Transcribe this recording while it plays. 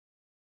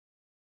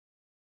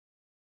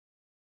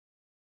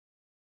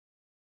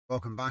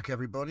Welcome back,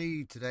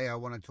 everybody. Today I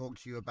want to talk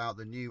to you about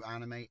the new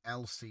Animate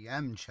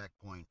LCM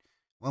checkpoint.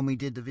 When we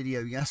did the video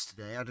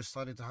yesterday, I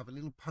decided to have a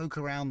little poke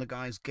around the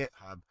guy's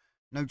GitHub,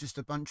 noticed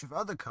a bunch of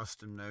other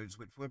custom nodes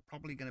which we're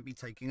probably going to be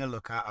taking a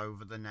look at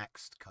over the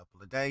next couple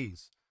of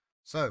days.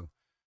 So,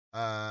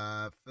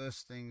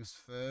 first things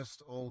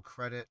first, all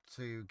credit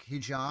to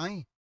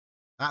Kijai.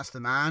 That's the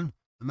man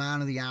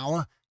of the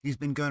hour. He's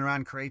been going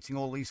around creating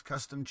all these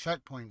custom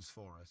checkpoints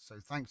for us. So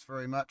thanks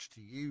very much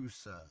to you,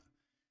 sir.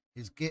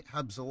 His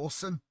GitHub's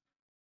awesome.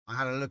 I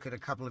had a look at a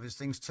couple of his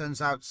things.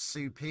 Turns out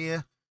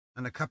Superior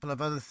and a couple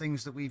of other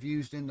things that we've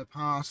used in the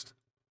past.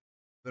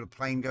 Got a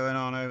plane going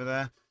on over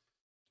there.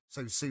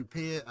 So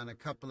Superior and a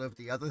couple of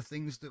the other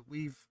things that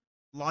we've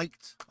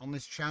liked on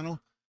this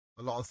channel,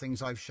 a lot of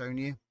things I've shown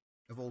you,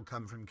 have all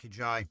come from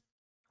Kijai,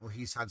 or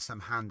he's had some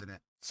hand in it.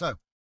 So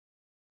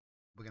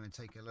we're going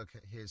to take a look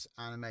at his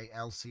Animate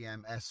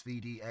LCM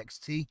SVD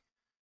XT.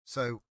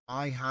 So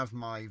I have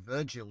my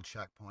Virgil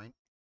checkpoint,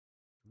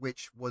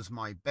 which was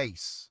my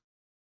base.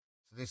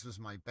 So this was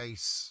my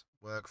base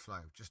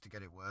workflow just to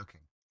get it working.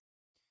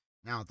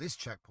 Now this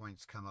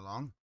checkpoint's come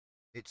along,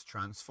 it's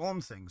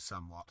transformed things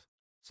somewhat.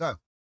 So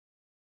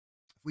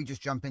if we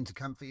just jump into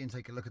Comfy and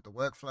take a look at the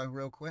workflow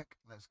real quick,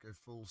 let's go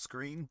full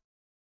screen.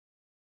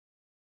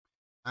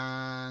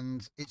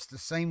 And it's the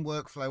same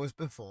workflow as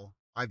before.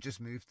 I've just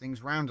moved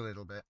things around a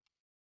little bit.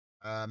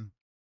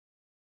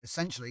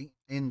 Essentially,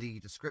 in the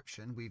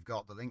description, we've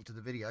got the link to the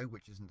video,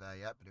 which isn't there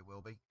yet, but it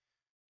will be.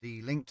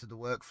 The link to the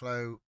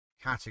workflow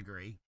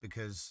category,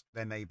 because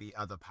there may be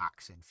other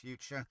packs in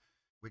future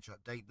which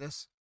update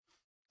this.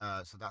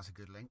 So that's a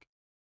good link.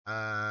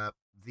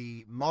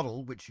 The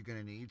model, which you're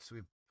going to need, so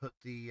we've put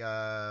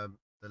the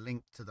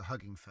link to the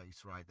hugging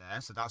face right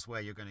there. So that's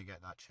where you're going to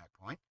get that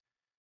checkpoint.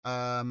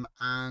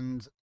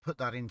 And put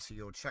that into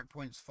your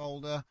checkpoints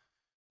folder.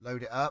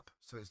 Load it up.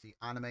 So it's the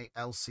Animate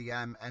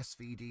LCM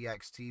SVD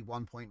XT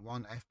 1.1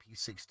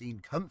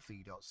 FP16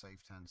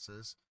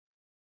 comfy.savetensors.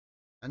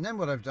 And then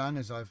what I've done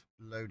is I've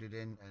loaded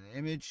in an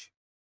image.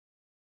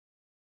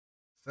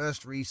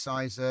 First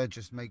resizer,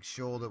 just make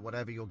sure that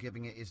whatever you're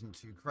giving it isn't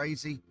too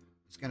crazy.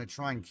 It's going to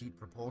try and keep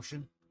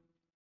proportion.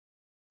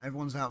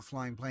 Everyone's out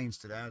flying planes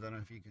today. I don't know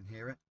if you can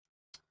hear it.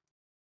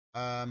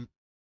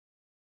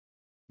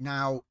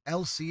 Now,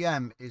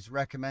 LCM is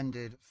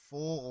recommended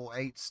 4 or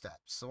 8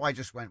 steps. So I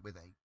just went with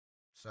 8.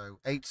 So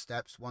 8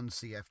 steps, 1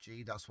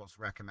 CFG. That's what's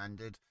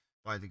recommended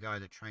by the guy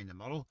that trained the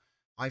model.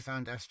 I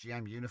found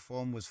SGM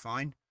uniform was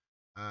fine.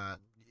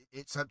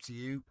 It's up to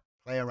you.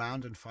 Play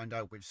around and find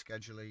out which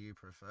scheduler you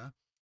prefer.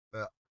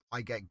 But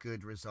I get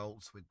good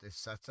results with this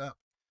setup.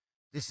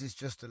 This is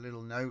just a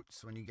little note.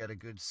 So when you get a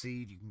good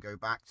seed, you can go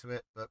back to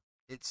it. But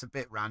it's a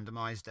bit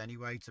randomized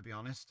anyway, to be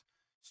honest.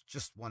 It's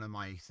just one of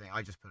my things.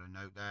 I just put a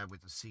note there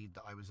with the seed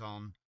that I was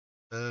on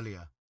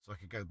earlier so I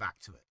could go back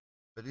to it.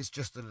 But it's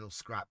just a little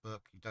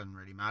scrapbook. It doesn't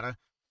really matter.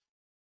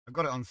 I've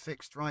got it on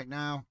fixed right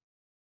now.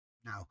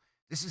 Now,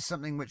 this is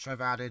something which I've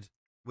added,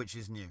 which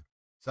is new.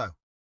 So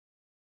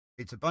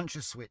it's a bunch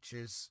of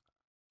switches.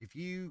 If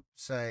you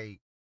say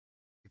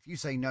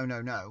no,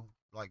 no, no,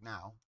 like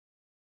now,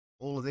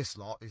 all of this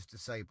lot is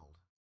disabled.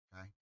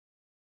 Okay.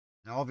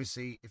 Now,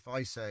 obviously, if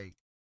I say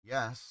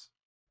yes,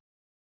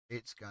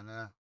 it's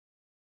gonna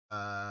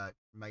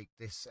make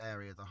this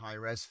area the high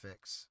res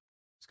fix.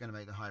 It's gonna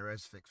make the high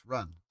res fix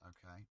run.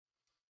 Okay.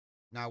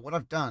 Now, what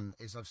I've done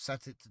is I've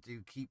set it to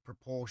do keep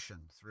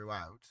proportion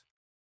throughout,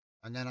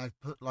 and then I've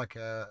put like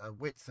a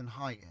width and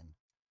height in.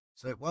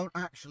 So it won't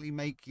actually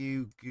make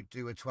you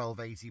do a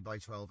 1280 by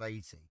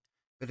 1280,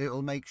 but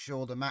it'll make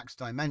sure the max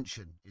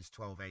dimension is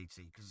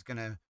 1280 because it's going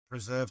to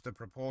preserve the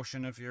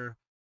proportion of your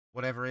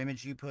whatever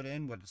image you put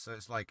in. So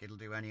it's like it'll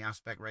do any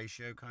aspect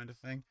ratio kind of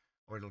thing,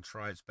 or it'll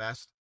try its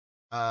best.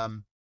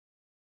 But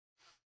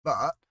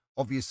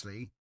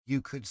obviously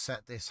you could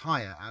set this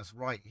higher, as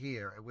right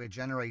here we're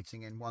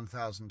generating in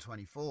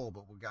 1024,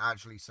 but we're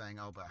actually saying,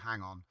 oh, but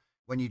hang on,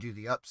 when you do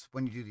the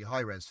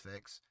high res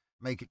fix,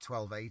 make it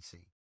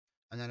 1280.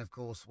 And then, of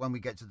course, when we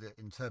get to the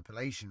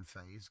interpolation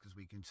phase, because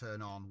we can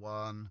turn on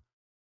one,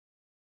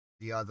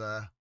 the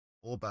other,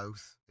 or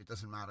both, it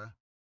doesn't matter.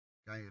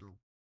 Okay, it'll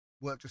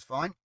work just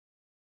fine.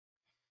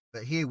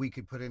 But here we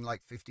could put in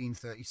like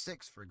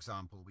 1536, for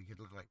example. We could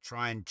like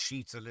try and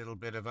cheat a little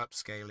bit of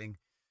upscaling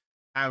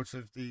out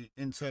of the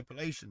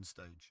interpolation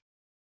stage,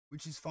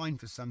 which is fine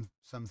for some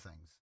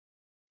things.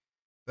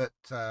 But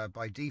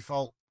by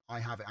default, I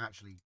have it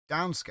actually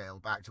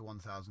downscaled back to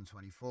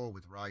 1024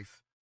 with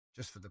Rife,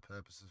 just for the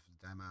purposes of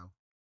the demo.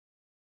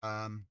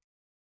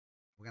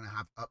 We're going to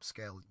have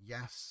upscale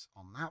yes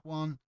on that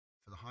one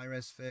for the high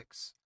res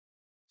fix.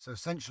 So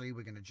essentially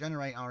we're going to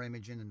generate our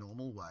image in a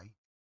normal way.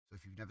 So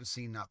if you've never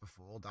seen that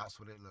before,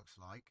 that's what it looks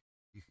like.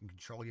 You can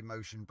control your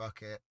motion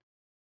bucket.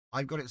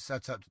 I've got it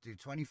set up to do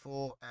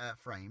 24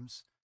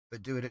 frames,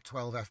 but do it at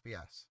 12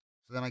 FPS.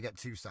 So then I get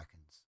 2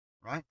 seconds,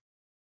 right?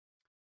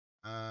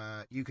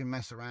 You can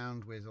mess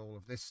around with all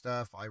of this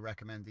stuff. I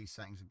recommend these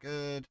settings are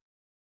good.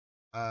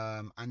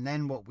 And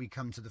then we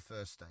come to the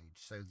first stage.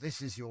 So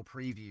this is your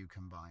preview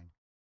combine.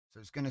 So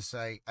it's going to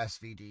say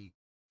SVD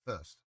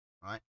first.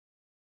 right?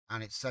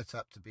 And it's set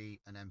up to be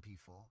an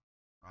MP4,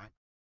 right?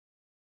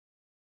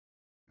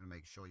 I'm going to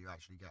make sure you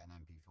actually get an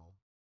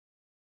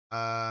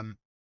MP4.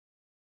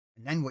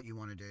 And then what you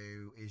want to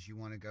do is you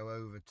want to go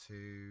over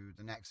to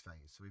the next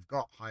phase. So we've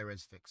got high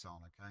res fix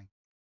on, okay?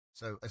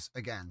 So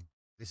again,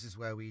 this is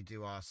where we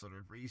do our sort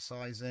of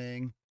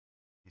resizing.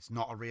 It's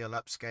not a real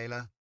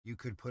upscaler. You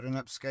could put an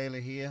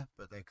upscaler here,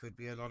 but there could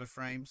be a lot of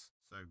frames.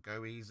 So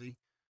go easy.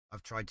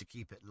 I've tried to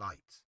keep it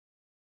light.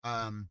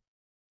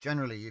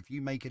 Generally, if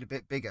you make it a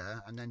bit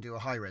bigger and then do a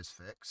high res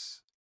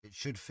fix, it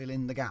should fill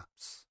in the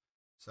gaps.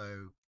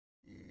 So,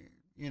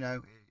 you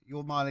know,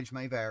 your mileage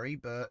may vary,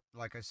 but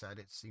like I said,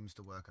 it seems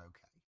to work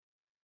okay.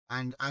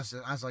 And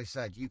as I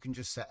said, you can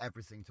just set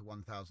everything to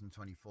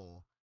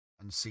 1024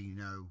 and see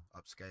no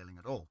upscaling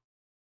at all.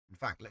 In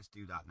fact, let's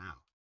do that now.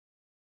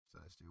 So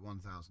let's do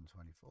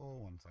 1024,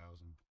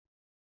 1000.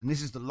 And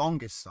this is the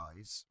longest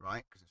size,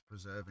 right? Because it's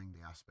preserving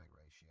the aspect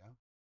ratio.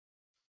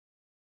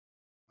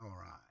 All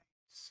right.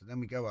 So then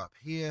we go up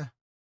here.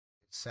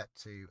 It's set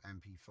to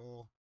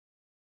MP4.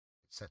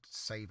 It's set to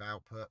save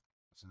output.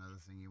 That's another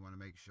thing you want to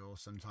make sure.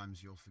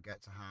 Sometimes you'll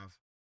forget to have,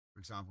 for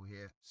example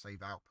here,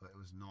 save output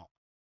was not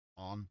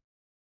on.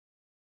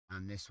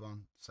 And this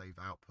one, save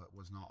output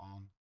was not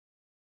on.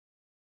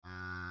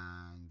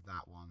 And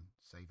that one,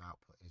 save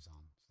output is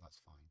on. So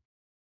that's fine.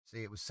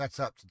 See, it was set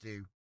up to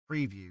do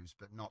previews,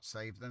 but not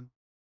save them.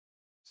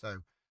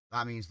 So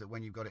that means that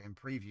when you've got it in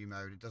preview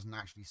mode, it doesn't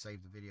actually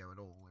save the video at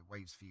all. It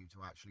waits for you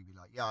to actually be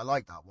like, yeah, I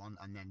like that one,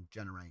 and then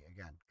generate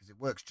again. Because it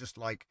works just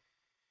like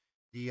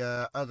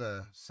the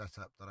other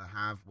setup that I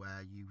have,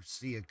 where you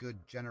see a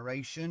good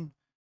generation,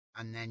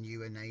 and then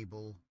you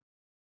enable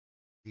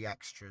the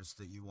extras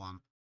that you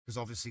want. Because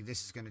obviously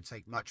this is going to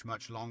take much,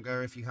 much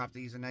longer if you have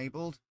these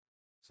enabled.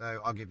 So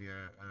I'll give you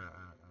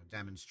a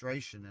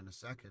demonstration in a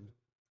second.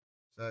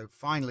 So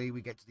finally,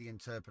 we get to the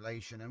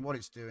interpolation, and what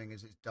it's doing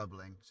is it's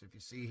doubling. So if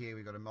you see here,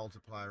 we've got a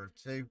multiplier of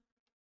 2.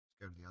 Let's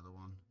go to the other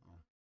one.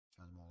 Oh,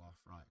 turn them all off.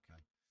 Right, okay.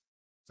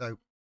 So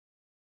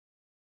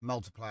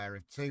multiplier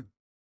of 2.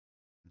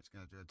 It's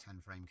going to do a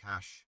 10-frame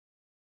cache.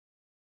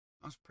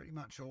 That's pretty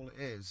much all it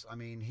is. I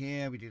mean,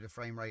 here we do the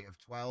frame rate of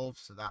 12,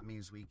 so that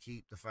means we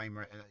keep the frame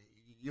rate.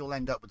 You'll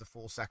end up with a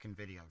 4-second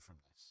video from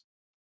this.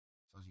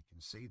 So as you can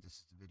see, this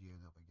is the video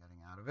that we're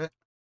getting out of it.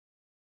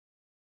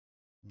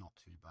 Not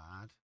too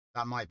bad.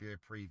 That might be a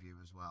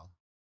preview as well.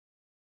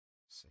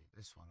 Let's see,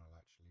 this one will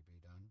actually be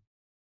done.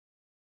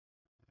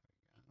 There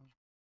we go.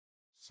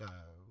 So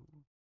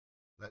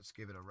let's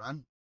give it a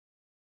run.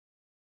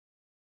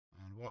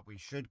 And what we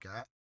should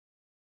get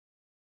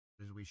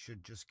is we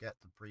should just get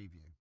the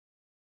preview.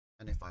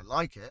 And if I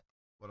like it,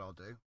 what I'll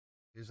do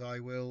is I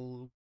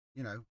will,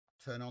 you know,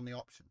 turn on the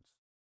options.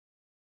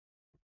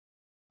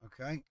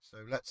 Okay, so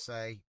let's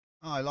say,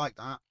 oh, I like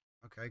that.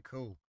 Okay,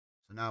 cool.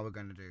 So now we're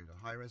going to do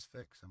the high res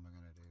fix, and we're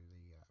going to do the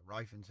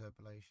Rife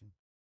interpolation.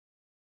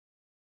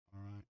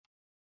 All right.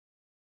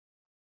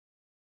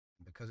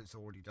 And because it's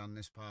already done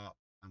this part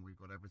and we've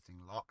got everything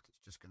locked,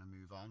 it's just going to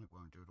move on. It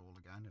won't do it all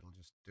again. It'll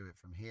just do it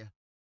from here.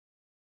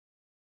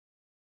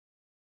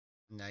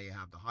 And there you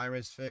have the high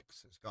res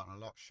fix. It's gotten a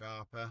lot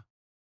sharper.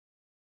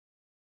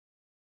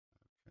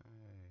 Okay.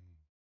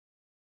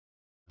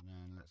 And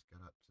then let's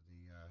get up to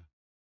the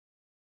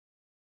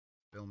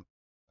film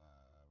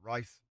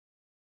Rife.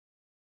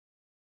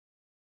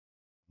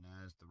 And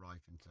there's the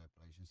Rife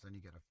interpolation. So then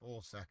you get a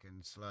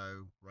 4-second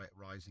slow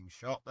rising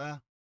shot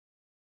there.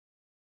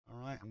 All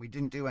right, and we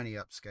didn't do any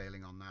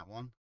upscaling on that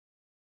one.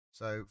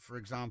 So, for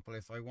example,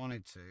 if I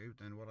wanted to,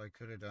 then what I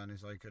could have done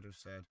is I could have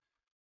said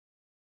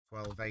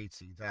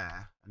 1280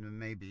 there, and then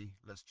maybe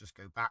let's just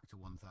go back to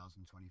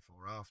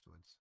 1024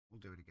 afterwards. We'll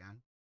do it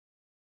again.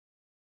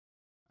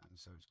 And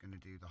so it's going to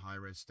do the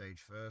high-res stage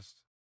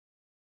first.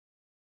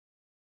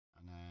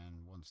 And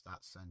then once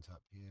that's sent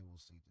up here, we'll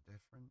see the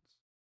difference.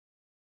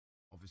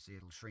 Obviously,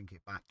 it'll shrink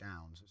it back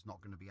down, so it's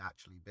not going to be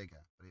actually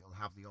bigger, but it'll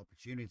have the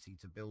opportunity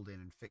to build in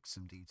and fix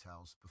some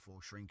details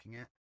before shrinking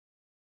it.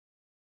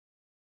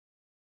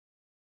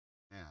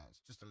 Yeah,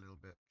 it's just a little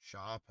bit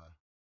sharper,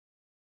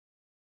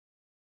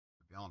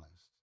 to be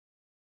honest.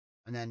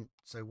 And then,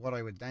 so what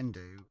I would then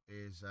do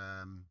is,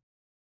 I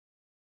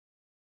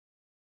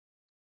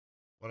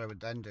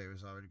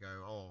would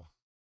go, oh,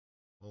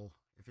 well,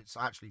 if it's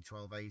actually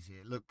 1280,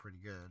 it looked pretty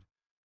good.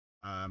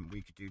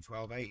 We could do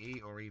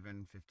 1280 or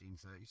even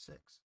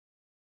 1536.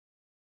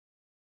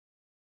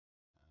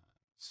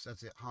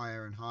 Set it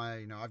higher and higher.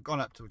 You know, I've gone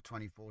up to a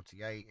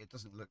 2048. It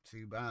doesn't look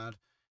too bad.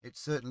 It's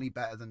certainly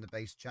better than the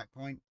base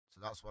checkpoint. So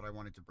that's what I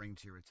wanted to bring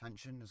to your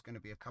attention. There's going to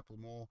be a couple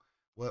more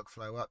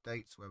workflow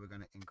updates where we're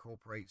going to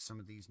incorporate some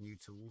of these new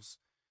tools.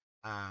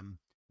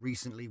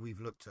 Recently,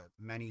 we've looked at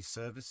many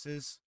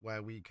services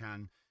where we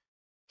can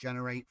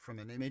generate from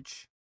an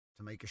image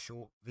to make a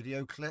short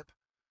video clip.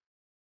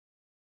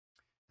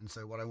 And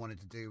so what I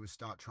wanted to do was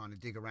start trying to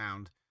dig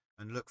around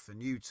and look for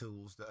new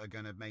tools that are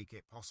going to make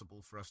it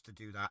possible for us to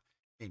do that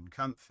in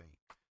Comfy.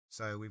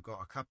 So we've got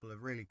a couple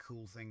of really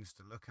cool things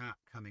to look at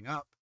coming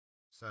up.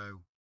 So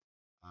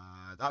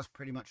that's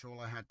pretty much all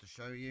I had to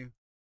show you.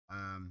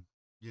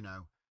 You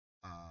know,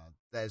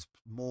 There's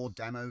more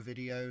demo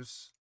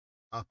videos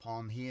up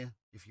on here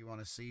if you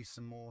want to see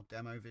some more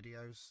demo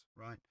videos,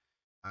 right?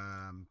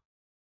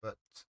 But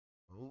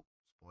oh,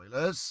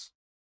 spoilers.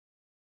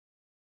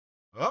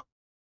 Oh.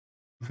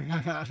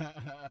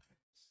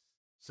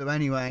 So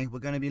anyway, we're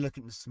going to be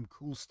looking at some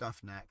cool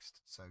stuff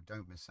next, so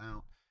don't miss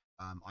out.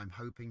 I'm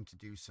hoping to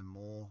do some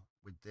more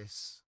with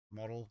this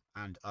model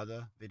and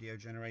other video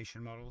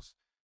generation models,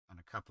 and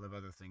a couple of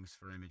other things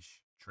for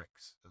image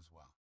tricks as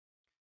well.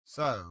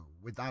 So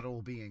with that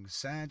all being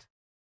said,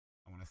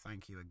 I want to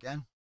thank you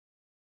again,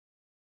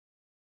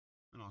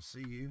 and I'll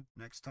see you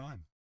next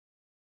time.